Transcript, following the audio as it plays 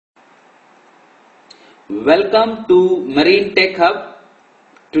Welcome to Marine Tech Hub.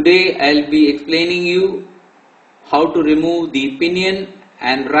 Today I'll be explaining you how to remove the pinion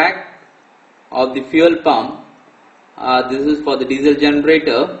and rack of the fuel pump. This is for the diesel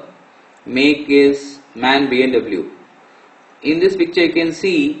generator. Make is MAN BMW. In this picture you can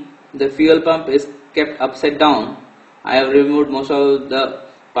see the fuel pump is kept upside down. I have removed most of the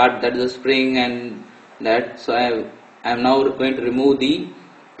part, that is the spring and that. So I am now going to remove the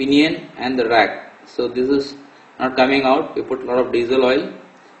pinion and the rack. So this is not coming out. We put a lot of diesel oil,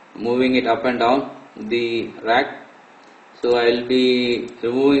 moving it up and down the rack. So I will be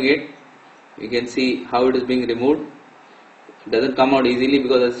removing it. You can see how it is being removed. It doesn't come out easily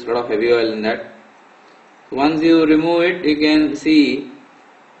because there's a lot of heavy oil in that. So once you remove it, you can see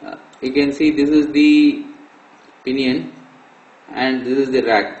this is the pinion and this is the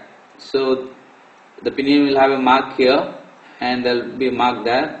rack. So the pinion will have a mark here and there will be a mark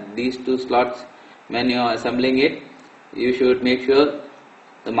there. These two slots, when you are assembling it, you should make sure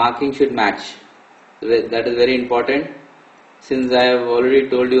the marking should match. That is very important, since I have already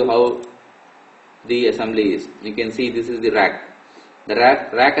told you how the assembly is. You can see this is the rack. The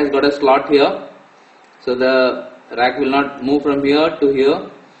rack has got a slot here, so the rack will not move from here to here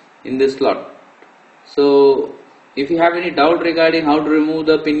in this slot. So if you have any doubt regarding how to remove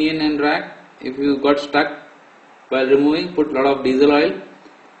the pinion and rack, if you got stuck while removing, put a lot of diesel oil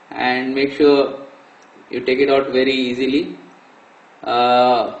and make sure you take it out very easily.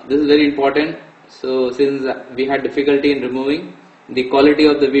 This is very important. So since we had difficulty in removing, the quality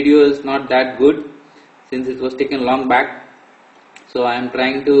of the video is not that good since it was taken long back. So I am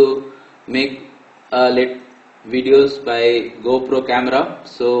trying to make videos by GoPro camera.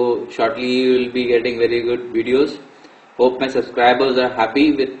 So shortly you will be getting very good videos. Hope my subscribers are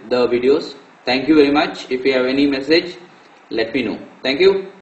happy with the videos. Thank you very much. If you have any message, let me know. Thank you.